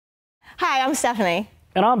Hi, I'm Stephanie.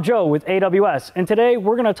 And I'm Joe with AWS, and today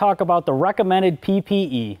we're going to talk about the recommended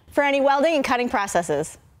PPE for any welding and cutting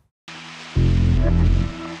processes.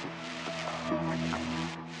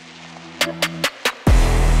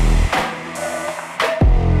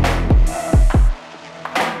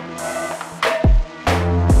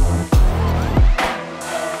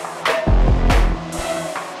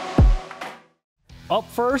 Up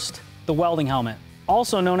first, the welding helmet,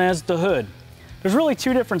 also known as the hood. There's really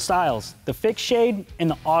two different styles, the fixed shade and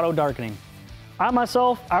the auto darkening.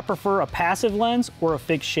 I prefer a passive lens or a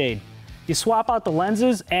fixed shade. You swap out the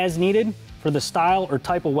lenses as needed for the style or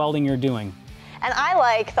type of welding you're doing. And I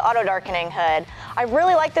like the auto darkening hood. I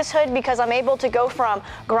really like this hood because I'm able to go from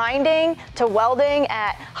grinding to welding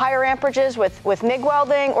at higher amperages with MIG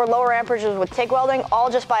welding or lower amperages with TIG welding, all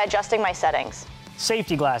just by adjusting my settings.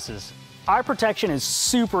 Safety glasses. Eye protection is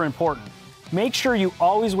super important. Make sure you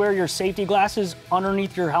always wear your safety glasses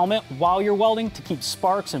underneath your helmet while you're welding to keep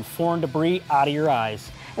sparks and foreign debris out of your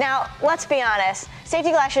eyes. Now, let's be honest,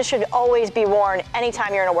 safety glasses should always be worn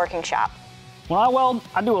anytime you're in a working shop. When I weld,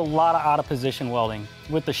 I do a lot of out-of-position welding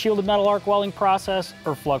with the shielded metal arc welding process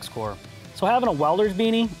or flux core. So having a welder's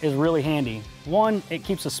beanie is really handy. One, it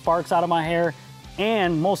keeps the sparks out of my hair,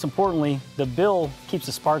 and most importantly, the bill keeps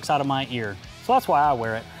the sparks out of my ear. So that's why I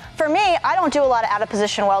wear it. For me, I don't do a lot of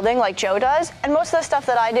out-of-position welding like Joe does, and most of the stuff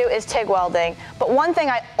that I do is TIG welding. But one thing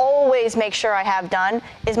I always make sure I have done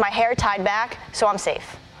is my hair tied back so I'm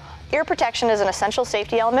safe. Ear protection is an essential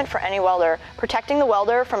safety element for any welder, protecting the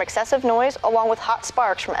welder from excessive noise along with hot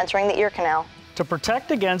sparks from entering the ear canal. To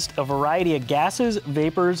protect against a variety of gases,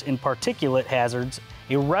 vapors, and particulate hazards,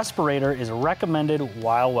 a respirator is recommended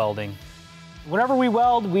while welding. Whenever we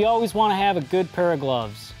weld, we always want to have a good pair of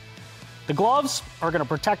gloves. The gloves are going to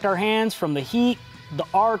protect our hands from the heat, the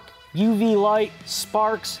arc, UV light,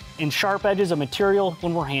 sparks, and sharp edges of material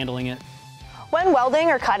when we're handling it. When welding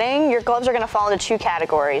or cutting, your gloves are going to fall into two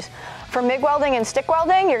categories. For MIG welding and stick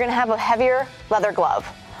welding, you're going to have a heavier leather glove.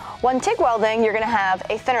 When TIG welding, you're going to have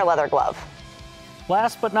a thinner leather glove.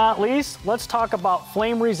 Last but not least, let's talk about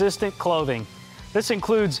flame-resistant clothing. This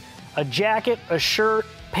includes a jacket, a shirt,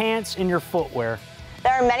 pants, and your footwear.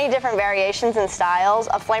 There are many different variations and styles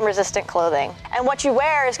of flame-resistant clothing, and what you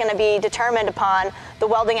wear is going to be determined upon the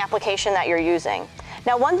welding application that you're using.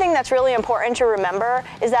 Now, one thing that's really important to remember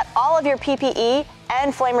is that all of your PPE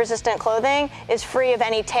and flame-resistant clothing is free of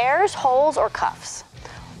any tears, holes, or cuffs.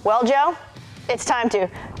 Well, Joe, it's time to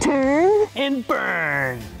turn and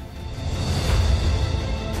burn.